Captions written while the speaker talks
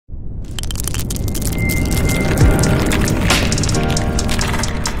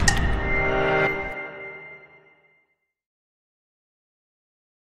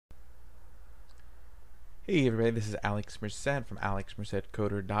Hey everybody, this is Alex Merced from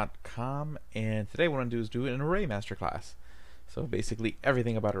alexmercedcoder.com, and today what I'm going to do is do an array masterclass. So basically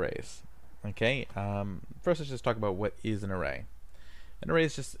everything about arrays. Okay, first let's just talk about what is an array. An array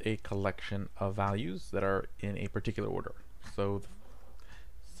is just a collection of values that are in a particular order. So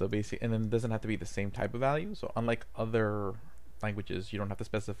basically, and then it doesn't have to be the same type of value. So unlike other languages, you don't have to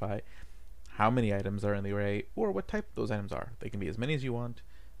specify how many items are in the array or what type those items are. They can be as many as you want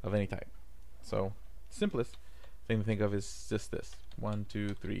of any type. So simplest thing to think of is just this: 1,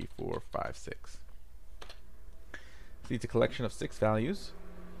 2, 3, 4, 5, 6. So it's a collection of 6 values,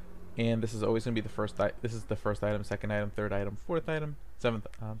 and this is always going to be the first. This is the first item, second item, third item, fourth item, seventh.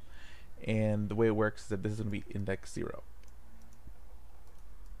 And the way it works is that this is going to be index 0.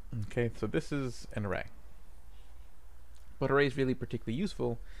 Okay, so this is an array. But array is really particularly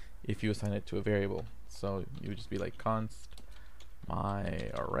useful if you assign it to a variable. So you would just be like const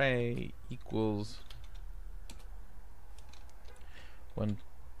my array equals 1,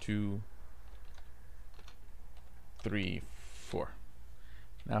 2, 3, 4.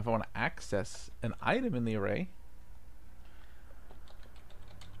 Now if I want to access an item in the array,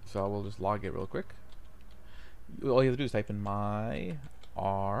 so I will just log it real quick. All you have to do is type in my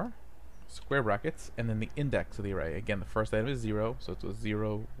r square brackets and then the index of the array. Again, the first item is 0, so it's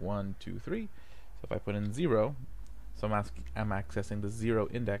 0, 1, 2, 3. So if I put in 0, so I'm accessing the 0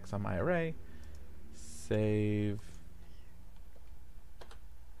 index on my array. Save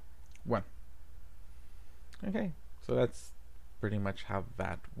 1. Okay, so that's pretty much how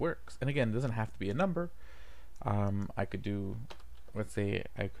that works. And again, it doesn't have to be a number. I could do, let's say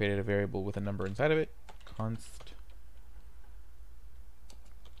I created a variable with a number inside of it. Const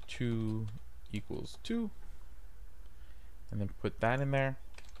 2 equals 2, and then put that in there.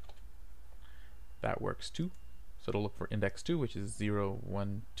 That works too. So it'll look for index 2, which is 0,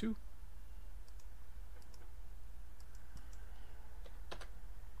 1, 2.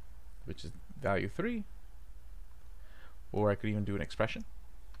 Which is value 3. Or I could even do an expression.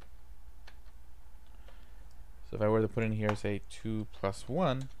 So if I were to put in here, say 2 plus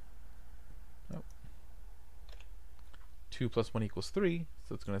 1, 2 plus 1 equals 3,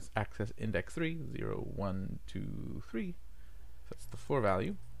 so it's going to access index 3, 0, 1, 2, 3. So that's the 4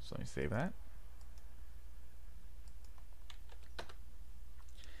 value. So let me save that.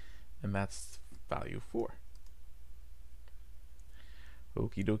 And that's value 4.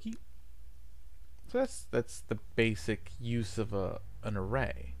 Okie dokie. So that's the basic use of an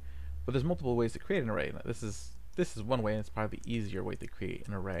array. But there's multiple ways to create an array. Now, this is one way, and it's probably the easier way to create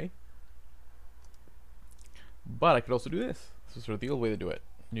an array. But I could also do this. This is sort of the old way to do it.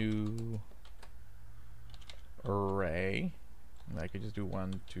 New array. And I could just do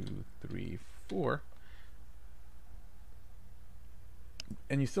 1, 2, 3, 4.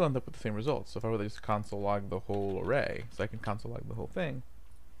 And you still end up with the same results. So if I were to just console log the whole array, so I can console log the whole thing.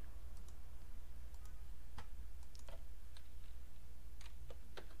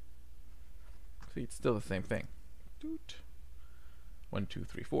 See, it's still the same thing. 1, 2,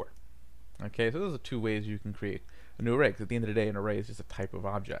 3, 4. Okay, so those are 2 ways you can create a new array. Because at the end of the day, an array is just a type of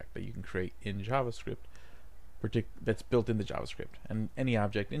object that you can create in JavaScript, that's built into JavaScript. And any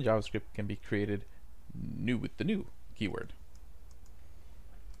object in JavaScript can be created new with the new keyword.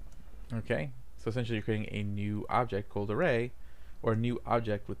 Okay, so essentially you're creating a new object called array, or a new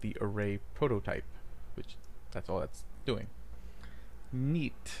object with the array prototype, which that's all that's doing.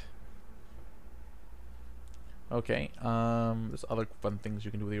 Neat. Okay, there's other fun things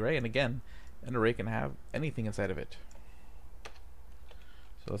you can do with the array, and again, an array can have anything inside of it.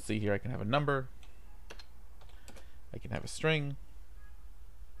 So let's see here, I can have a number, I can have a string,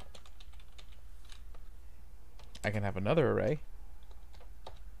 I can have another array,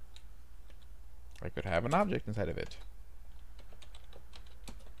 I could have an object inside of it,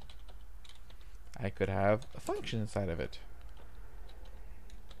 I could have a function inside of it.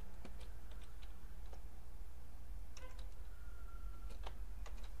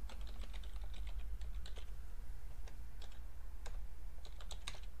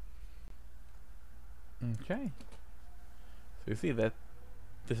 Okay, so you see that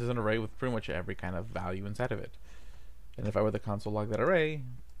this is an array with pretty much every kind of value inside of it. And if I were to console log that array,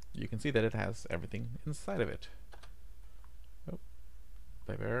 you can see that it has everything inside of it. Oh,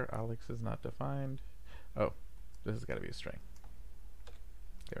 type error, Alex is not defined. Oh, this has got to be a string.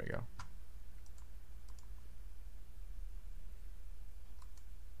 There we go.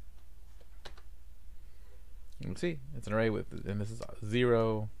 You can see it's an array with, and this is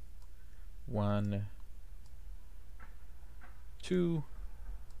 0, 1, 2,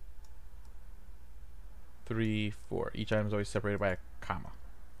 3, 4. Each item is always separated by a comma.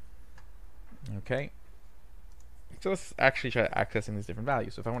 Okay, So let's actually try accessing these different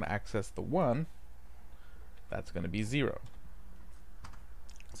values. So if I want to access the 1, that's going to be 0.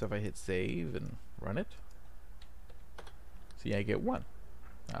 So if I hit save and run it, see, I get 1.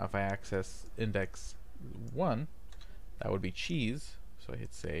 Now if I access index 1, that would be cheese. So I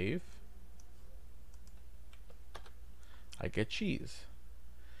hit save, I get cheese.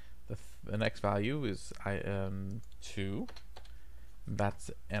 The next value is 2. That's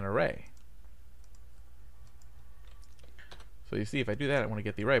an array. So you see, if I do that, I want to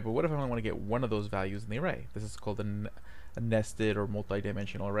get the array. But what if I only want to get one of those values in the array? This is called a nested or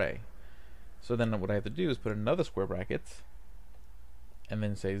multi-dimensional array. So then what I have to do is put another square brackets and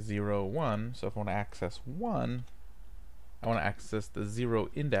then say 0, 1. So if I want to access 1, I want to access the 0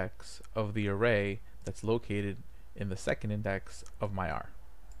 index of the array that's located in the second index of my R.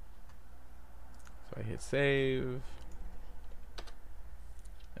 So I hit save.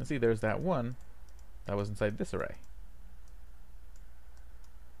 And see, there's that 1 that was inside this array.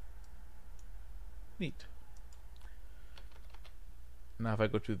 Neat. Now if I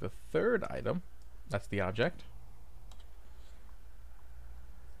go to the third item, that's the object.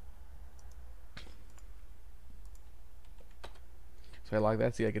 So I log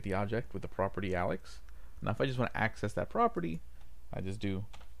that, see I get the object with the property Alex. Now if I just want to access that property, I just do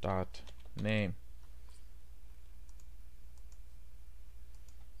dot name,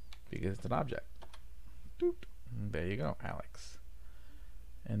 because it's an object. Doop. There you go, Alex.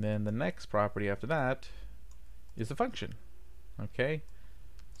 And then the next property after that is a function. Okay,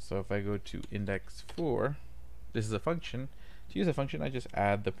 so if I go to index 4, this is a function. To use a function, I just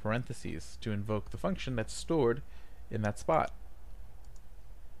add the parentheses to invoke the function that's stored in that spot.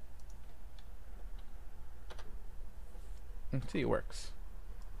 And see, it works.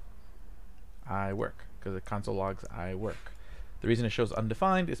 I work, because the console logs I work. The reason it shows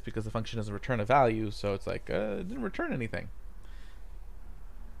undefined is because the function doesn't return a value, so it's like, it didn't return anything.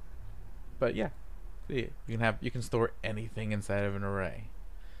 But yeah, see, you can store anything inside of an array,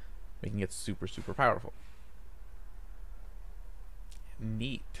 making it super, super powerful.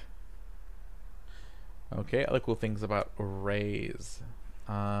 Neat. Okay, other cool things about arrays.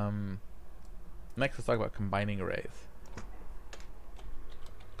 Next, let's talk about combining arrays.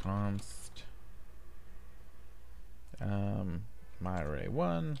 Const my array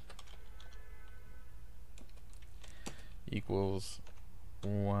 1 equals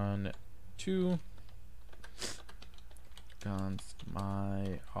 1, 2. Const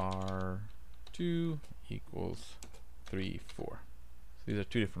my R2 equals 3, 4. So these are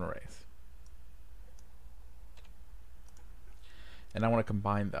two different arrays. And I want to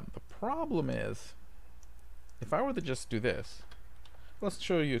combine them. The problem is, if I were to just do this, let's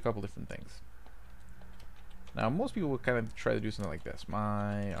show you a couple different things. Now most people would kind of try to do something like this.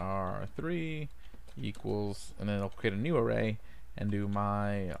 My R3 equals, and then it'll create a new array and do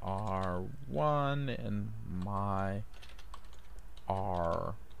my R1 and my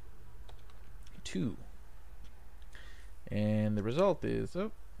R2. And the result is,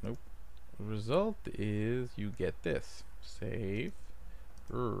 oh, nope. The result is you get this. Save.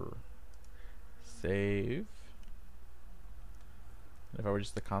 Save. And if I were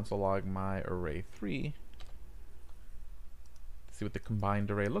just to console log my array 3, see what the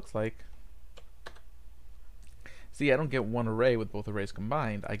combined array looks like. See, I don't get one array with both arrays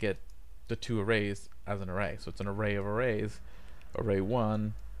combined. I get the two arrays as an array. So it's an array of arrays, array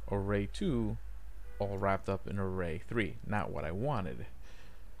 1, array 2, all wrapped up in array 3. Not what I wanted.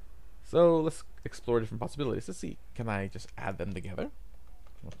 So let's explore different possibilities. Let's see, can I just add them together?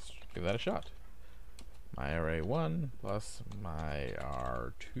 Let's give that a shot. My array 1 plus my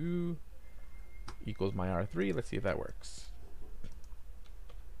R2 equals my R3. Let's see if that works.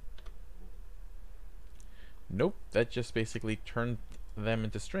 Nope, that just basically turned them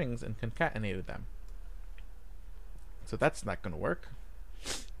into strings and concatenated them. So that's not going to work.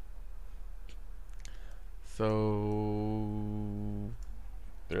 So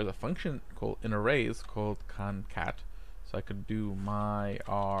there's a function called in arrays called concat. So I could do my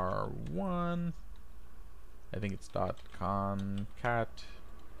R1, I think it's dot concat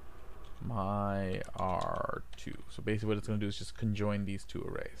my R2. So basically what it's going to do is just conjoin these two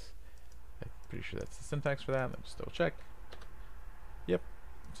arrays. I'm pretty sure that's the syntax for that. Let me just double check. Yep.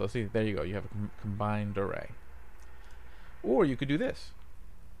 So see, there you go. You have a combined array. Or you could do this.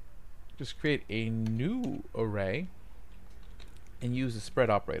 Just create a new array and use the spread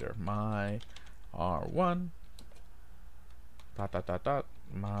operator. My R1 dot dot dot dot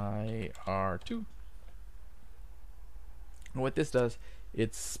my R2. And what this does,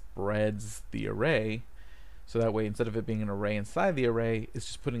 it spreads the array, so that way instead of it being an array inside the array, it's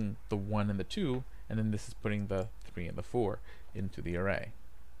just putting the 1 and the 2, and then this is putting the 3 and the 4 into the array.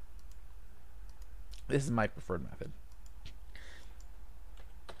 This is my preferred method.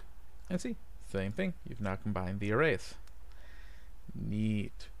 And see, same thing. You've now combined the arrays.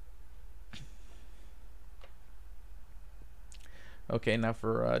 Neat. Okay, now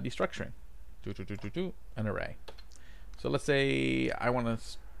for destructuring. An array. So let's say I want to.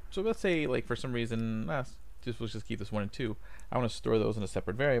 So let's say, like, for some reason, let's just keep this 1 and 2. I want to store those in a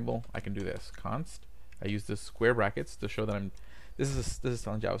separate variable. I can do this. Const. I use this square brackets to show that I'm. This is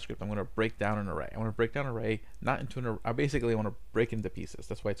on JavaScript. I'm going to break down an array. I want to break down an array, not into an array. I basically want to break into pieces.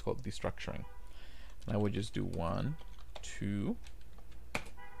 That's why it's called destructuring. And I would just do 1, 2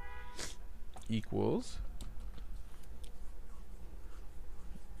 equals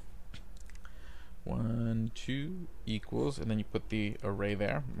 1, 2 equals, and then you put the array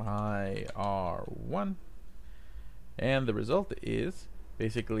there, my R1, and the result is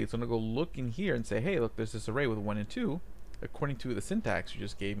basically it's going to go look in here and say, hey, look, there's this array with 1 and 2. According to the syntax you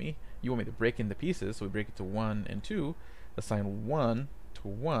just gave me, you want me to break into pieces, so we break it to 1 and 2, assign 1 to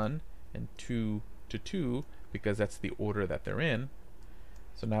 1 and 2 to 2 because that's the order that they're in.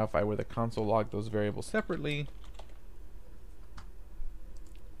 So now if I were to console log those variables separately,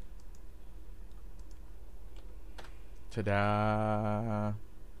 ta-da!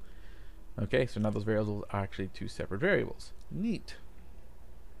 Okay, so now those variables are actually 2 separate variables. Neat.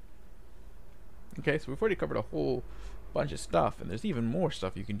 Okay, so we've already covered a whole bunch of stuff, and there's even more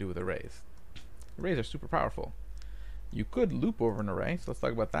stuff you can do with arrays. Arrays are super powerful. You could loop over an array, so let's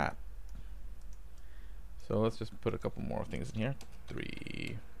talk about that. So let's just put a couple more things in here.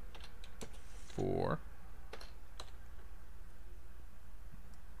 3, 4.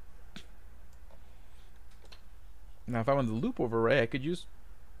 Now if I wanted to loop over array, I could use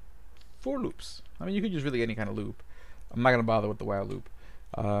 4 loops. I mean, you could use really any kind of loop. I'm not going to bother with the while loop.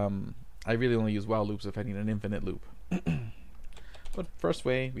 I really only use while loops if I need an infinite loop. But first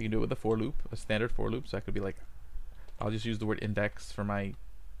way, we can do it with a for loop, a standard for loop. So I could be like, I'll just use the word index for my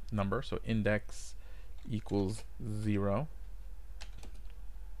number. So index equals 0.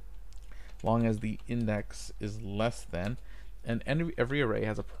 Long as the index is less than, and every array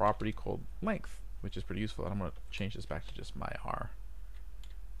has a property called length, which is pretty useful. And I'm going to change this back to just my R.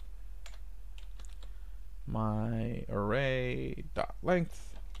 My array dot length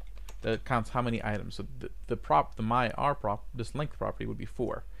that counts how many items. So the my R prop, this length property would be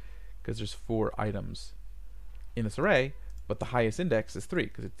 4 because there's 4 items in this array, but the highest index is 3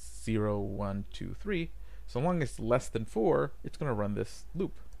 because it's 0, 1, 2, 3. So long as it's less than 4, it's going to run this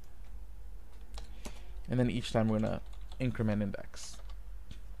loop. And then each time we're going to increment index.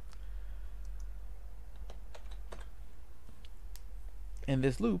 And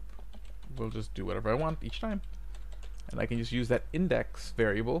this loop will just do whatever I want each time. And I can just use that index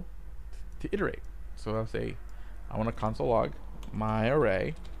variable to iterate. So I'll say, I want to console log my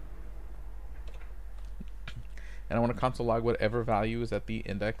array. And I want to console log whatever value is at the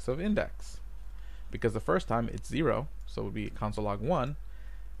index of index. Because the first time it's 0, so it would be console log 1.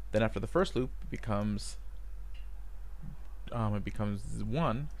 Then after the first loop, it becomes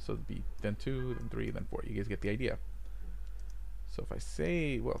 1. So it'd be then 2, then 3, then 4. You guys get the idea. So if I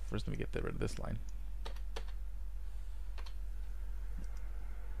say, well, first let me get rid of this line.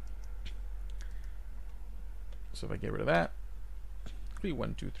 So if I get rid of that, it'll be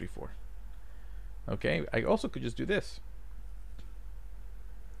 1, 2, 3, 4. Okay, I also could just do this.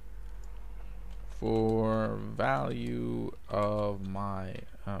 For value of my,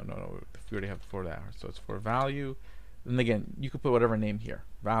 oh no, we already have for that. So it's for value. And again, you could put whatever name here.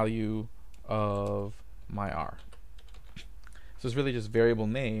 Value of my R. So it's really just variable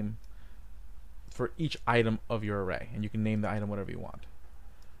name for each item of your array. And you can name the item whatever you want.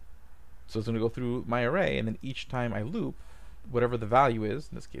 So it's going to go through my array, and then each time I loop, whatever the value is,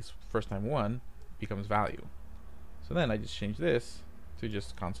 in this case, first time 1, becomes value. So then I just change this to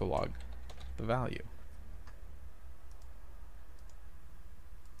just console log the value.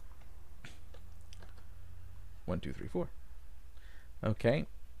 One, 2, 3, 4. Okay.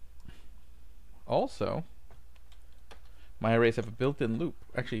 Also, my arrays have a built-in loop.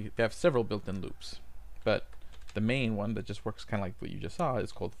 Actually, they have several built-in loops, but the main one that just works kind of like what you just saw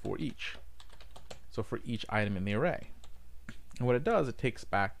is called for each. So for each item in the array. And what it does, it takes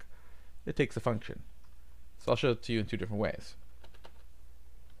a function. So I'll show it to you in 2 different ways.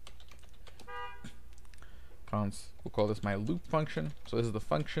 We'll call this my loop function. So this is the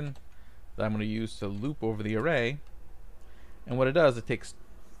function that I'm going to use to loop over the array. And what it does, it takes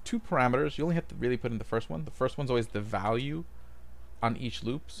 2 parameters. You only have to really put in the first one. The first one's always the value on each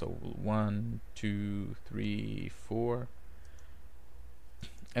loop. So 1, 2, 3, 4.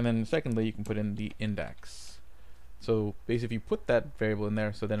 And then secondly, you can put in the index So basically, if you put that variable in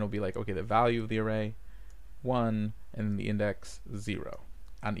there, so then it'll be like, okay, the value of the array 1 and the index 0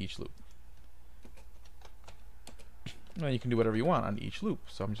 on each loop. Well, you can do whatever you want on each loop.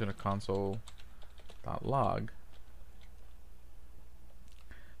 So I'm just going to console.log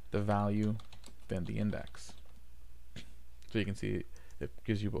the value, then the index. So you can see it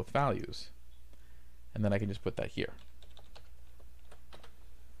gives you both values. And then I can just put that here.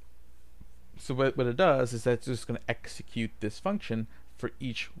 So what it does is that it's just going to execute this function for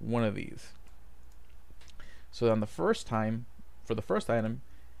each one of these. So on the first time, for the first item,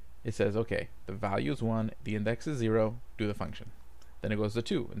 it says, okay, the value is 1, the index is 0, do the function. Then it goes to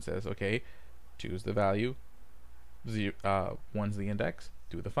 2 and says, okay, 2 is the value, 1's the index,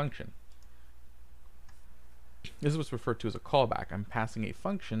 do the function. This is what's referred to as a callback. I'm passing a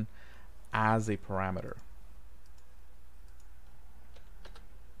function as a parameter.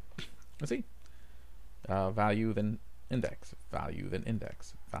 Let's see. Value, then index, value, then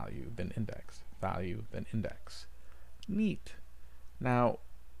index, value, then index, value, then index. Neat. Now,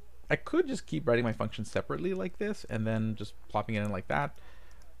 I could just keep writing my function separately like this and then just plopping it in like that,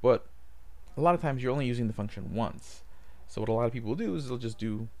 but a lot of times you're only using the function once. So what a lot of people will do is they'll just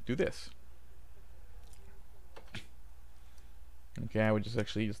do this. Okay, I would just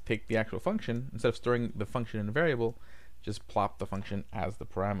actually just take the actual function, instead of storing the function in a variable, just plop the function as the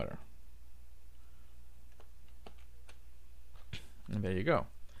parameter. And there you go.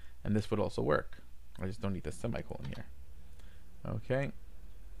 And this would also work. I just don't need the semicolon here. Okay.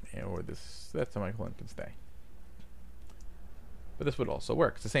 Or that semicolon can stay. But this would also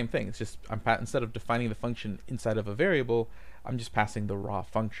work. It's the same thing. It's just instead of defining the function inside of a variable, I'm just passing the raw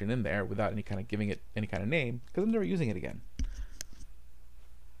function in there without any kind of giving it any kind of name, because I'm never using it again.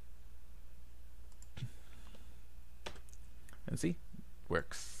 And see,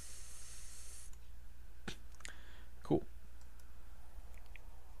 works. Cool.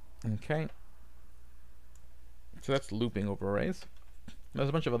 Okay. So that's looping over arrays. There's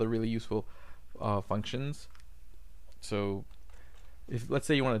a bunch of other really useful functions. So if, let's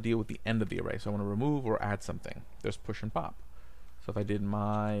say you want to deal with the end of the array, so I want to remove or add something, there's push and pop. So if I did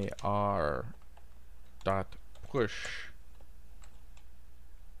my r dot push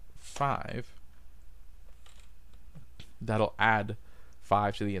 5, that'll add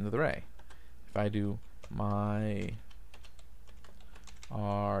 5 to the end of the array. If I do my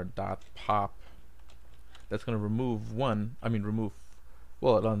r dot pop, that's going to remove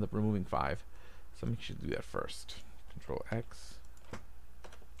well, it'll end up removing 5. So make sure to do that first. Control X.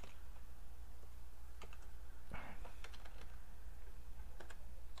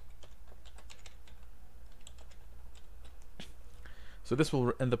 So this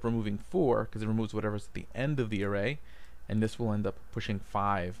will end up removing 4 because it removes whatever's at the end of the array, and this will end up pushing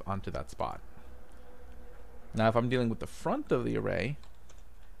 5 onto that spot. Now if I'm dealing with the front of the array,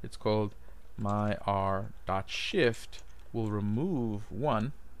 it's called my r.shift will remove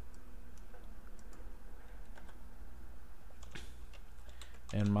 1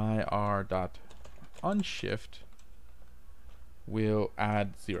 and my r.unshift will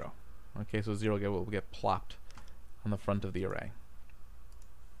add 0. Okay, so 0 will get plopped on the front of the array.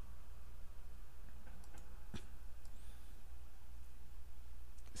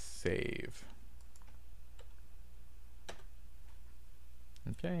 Save.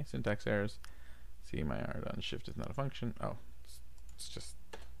 Okay, syntax errors. See, my r.unshift is not a function. Oh, it's just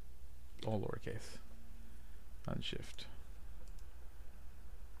all lowercase. Unshift.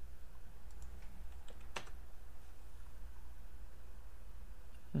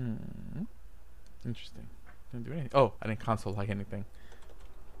 Interesting. Didn't do anything. Oh, I didn't console log anything.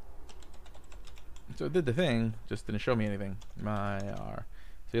 So it did the thing, just didn't show me anything. My r.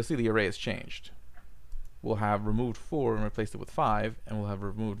 So you'll see the array has changed. We'll have removed 4 and replaced it with 5, and we'll have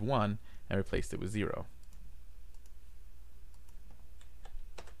removed 1 and replaced it with 0.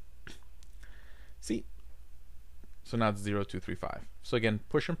 See? So now it's 0, 2, 3, 5. So again,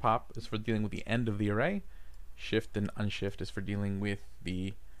 push and pop is for dealing with the end of the array. Shift and unshift is for dealing with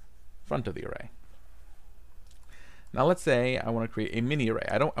the front of the array. Now let's say I want to create a mini array.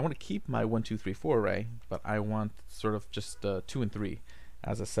 I want to keep my 1, 2, 3, 4 array, but I want sort of just 2 and 3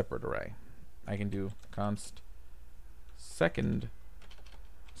 as a separate array. I can do const second,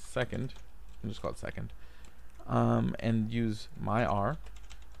 I'll just call it second, and use my r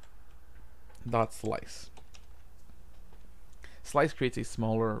dot slice. Slice creates a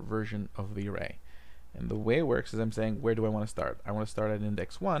smaller version of the array, and the way it works is I'm saying, where do I want to start? I want to start at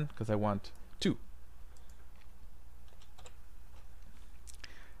index 1 because I want 2,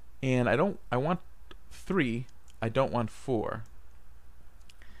 and I want 3. I don't want 4.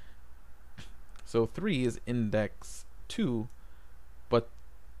 So 3 is index 2, but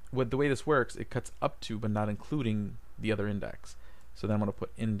with the way this works, it cuts up to but not including the other index. So then I'm going to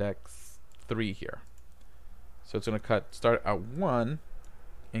put index 3 here. So it's going to start at 1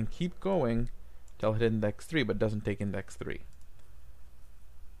 and keep going till it hit index 3, but doesn't take index 3.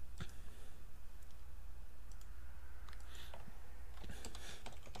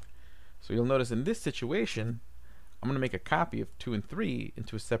 So you'll notice in this situation, I'm going to make a copy of 2 and 3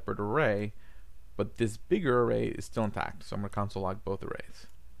 into a separate array, but this bigger array is still intact. So I'm going to console log both arrays.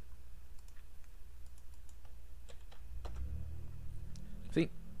 See,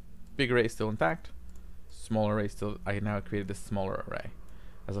 big array is still intact. Small array still, I now created this smaller array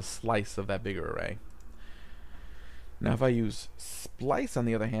as a slice of that bigger array. Now if I use splice on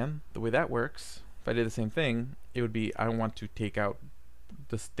the other hand, the way that works, if I did the same thing, it would be I want to take out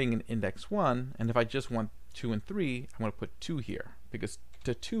this thing in index 1, and if I just want 2 and 3, I'm going to put 2 here, because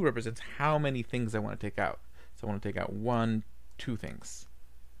the 2 represents how many things I want to take out. So I want to take out 1, 2 things.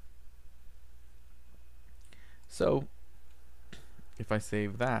 So if I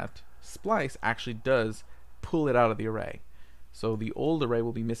save that, splice actually does pull it out of the array. So the old array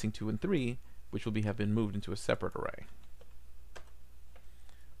will be missing 2 and 3, which will have been moved into a separate array.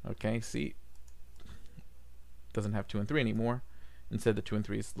 Okay, see, doesn't have 2 and 3 anymore. Instead, the 2 and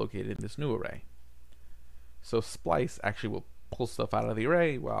 3 is located in this new array. So splice actually will pull stuff out of the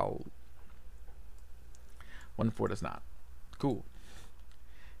array, while 1 and 4 does not. Cool.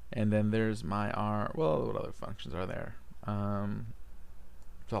 And then there's my R. Well, what other functions are there?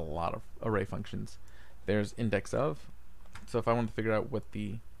 There's a lot of array functions. There's index of. So if I want to figure out what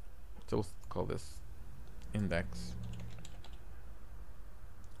the, so we'll call this index.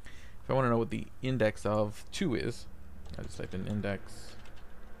 If I want to know what the index of 2 is, I just type in index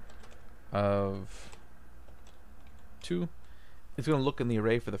of 2. It's going to look in the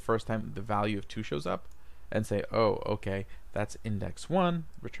array for the first time the value of 2 shows up and say, oh, okay, that's index 1,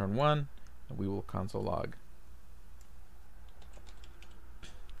 return 1, and we will console log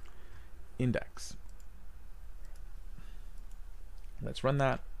index. Let's run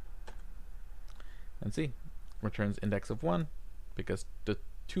that and see. Returns index of 1 because the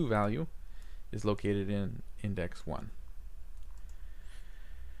 2 value is located in index 1.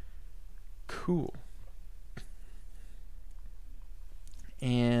 Cool.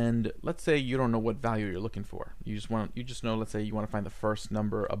 And let's say you don't know what value you're looking for. You just know, let's say you want to find the first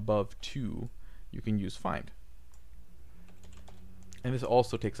number above 2. You can use find. And this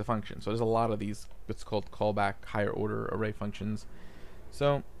also takes a function. So there's a lot of these, what's called callback higher order array functions.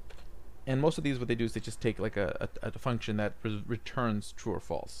 So, and most of these, what they do is they just take like a function that returns true or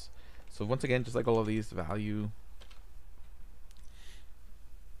false. So once again, just like all of these, value,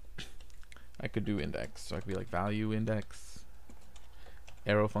 I could do index. So I could be like value index,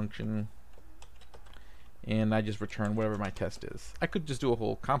 arrow function, and I just return whatever my test is. I could just do a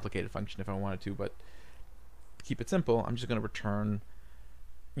whole complicated function if I wanted to, but to keep it simple, I'm just going to return,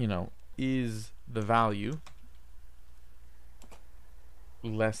 you know, is the value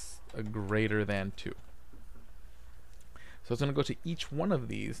less greater than 2. So it's going to go to each one of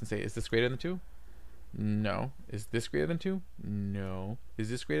these and say, is this greater than 2? No. Is this greater than 2? No. Is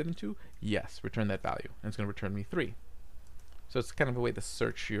this greater than 2? Yes. Return that value. And it's going to return me 3. So it's kind of a way to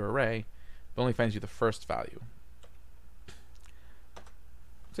search your array, but only finds you the first value.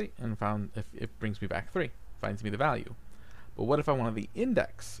 See, and found if it brings me back 3, finds me the value. But what if I wanted the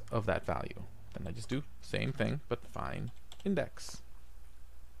index of that value? Then I just do same thing, but find index.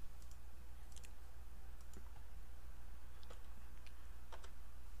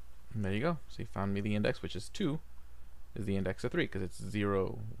 And there you go. So you found me the index, which is 2, is the index of 3 because it's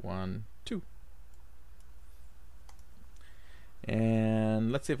 0, 1, 2.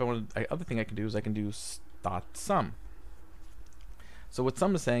 And let's see if I want to. Other thing I can do is I can do .sum. So what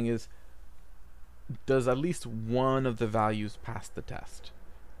sum is saying is, does at least one of the values pass the test?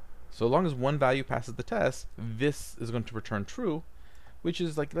 So long as one value passes the test, this is going to return true, which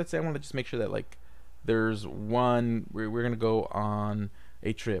is like, let's say I want to just make sure that like there's one, we're going to go on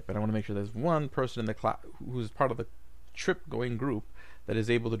a trip, and I want to make sure there's one person in the class who's part of the trip going group that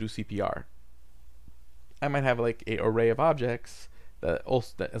is able to do CPR. I might have like an array of objects that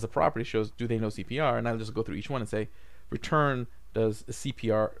also that as a property shows do they know CPR, and I'll just go through each one and say return does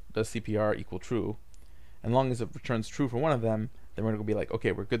CPR equal true, and long as it returns true for one of them, then we're going to be like,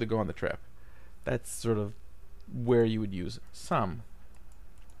 okay, we're good to go on the trip. That's sort of where you would use sum,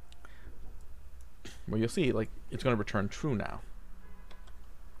 where you'll see like it's going to return true now.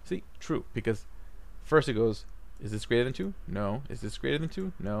 See, true, because first it goes, is this greater than 2? No. Is this greater than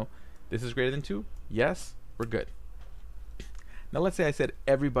 2? No. This is greater than 2? Yes. We're good. Now let's say I said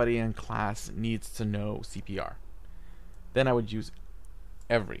everybody in class needs to know CPR. Then I would use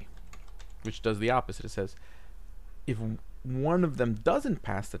every, which does the opposite. It says if one of them doesn't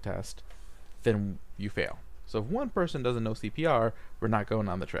pass the test, then you fail. So if one person doesn't know CPR, we're not going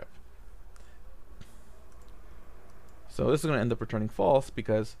on the trip. So this is going to end up returning false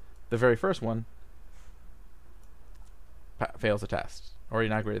because the very first one fails the test. Already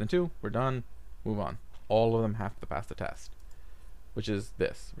not greater than 2, we're done, move on. All of them have to pass the test, which is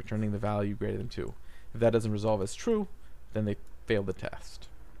this, returning the value greater than 2. If that doesn't resolve as true, then they failed the test.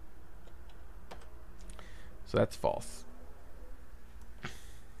 So that's false.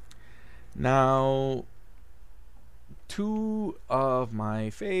 Now, two of my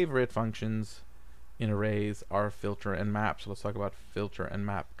favorite functions in arrays are filter and map. So let's talk about filter and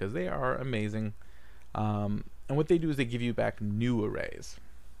map because they are amazing. And what they do is they give you back new arrays.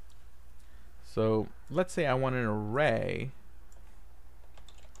 So let's say I want an array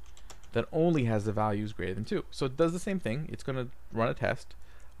that only has the values greater than 2. So it does the same thing. It's going to run a test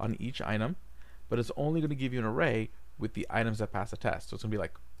on each item, but it's only going to give you an array with the items that pass the test. So it's going to be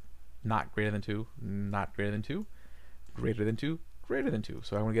like not greater than 2, not greater than 2, greater than 2, greater than 2.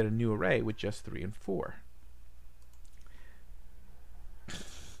 So I want to get a new array with just 3 and 4.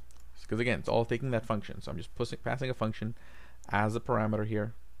 Because again, it's all taking that function. So I'm just passing a function as a parameter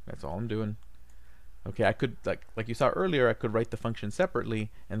here. That's all I'm doing. Okay, I could, like you saw earlier, I could write the function separately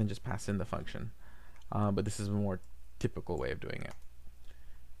and then just pass in the function. But this is a more typical way of doing it.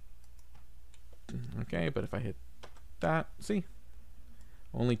 Okay, but if I hit that, see?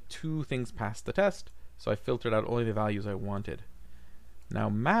 Only 2 things passed the test, so I filtered out only the values I wanted. Now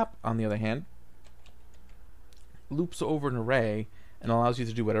map, on the other hand, loops over an array and allows you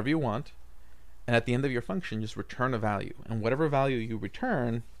to do whatever you want, and at the end of your function just return a value, and whatever value you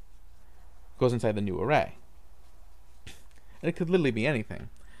return goes inside the new array. And it could literally be anything.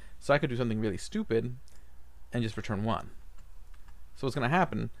 So I could do something really stupid and just return 1. So what's going to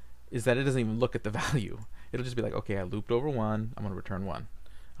happen is that it doesn't even look at the value. It'll just be like, okay, I looped over 1, I'm going to return 1.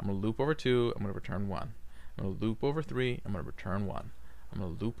 I'm going to loop over 2, I'm going to return 1. I'm going to loop over 3, I'm going to return 1. I'm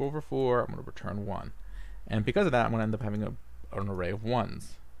going to loop over 4, I'm going to return 1. And because of that, I'm going to end up having an array of 1s,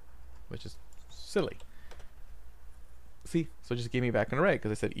 which is silly. See, so it just gave me back an array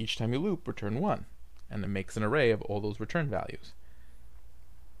because I said each time you loop, return 1. And it makes an array of all those return values.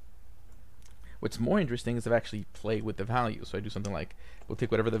 What's more interesting is to actually play with the value. So I do something like, we'll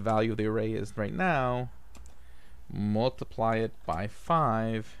take whatever the value of the array is right now, multiply it by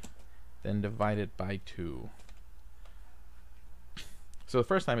 5, then divide it by 2. So the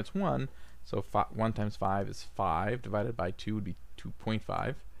first time it's 1, so 1 times 5 is 5, divided by 2 would be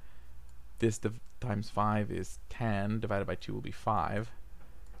 2.5. This times 5 is 10, divided by 2 will be 5.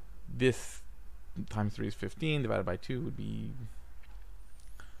 This times 3 is 15, divided by 2 would be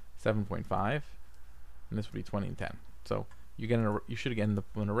 7.5. And this would be 20 and 10. So you get you should get an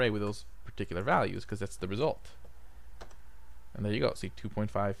array with those particular values because that's the result. And there you go. See,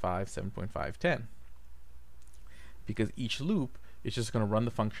 2.5, 5, 7.5, 10. Because each loop is just going to run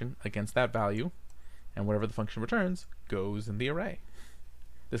the function against that value, and whatever the function returns goes in the array.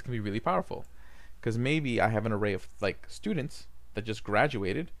 This can be really powerful because maybe I have an array of like students that just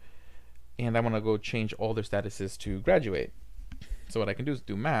graduated and I want to go change all their statuses to graduate. So what I can do is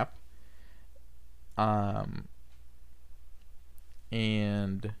do map and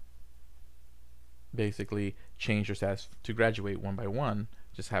basically change their status to graduate 1 by 1.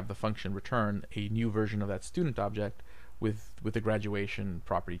 Just have the function return a new version of that student object with the graduation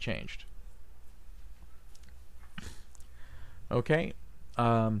property changed. Okay.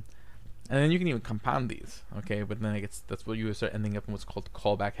 And then you can even compound these, okay? But then that's what you start ending up in what's called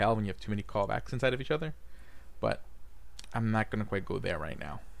callback hell when you have too many callbacks inside of each other. But I'm not going to quite go there right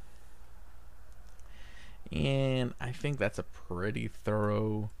now. And I think that's a pretty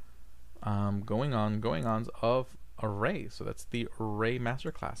thorough going-ons of arrays. So that's the Array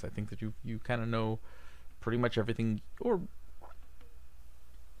Masterclass. I think that you kind of know pretty much everything, or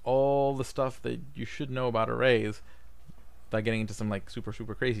all the stuff that you should know about arrays, without getting into some like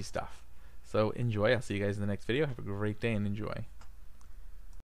super crazy stuff. So enjoy. I'll see you guys in the next video. Have a great day and enjoy.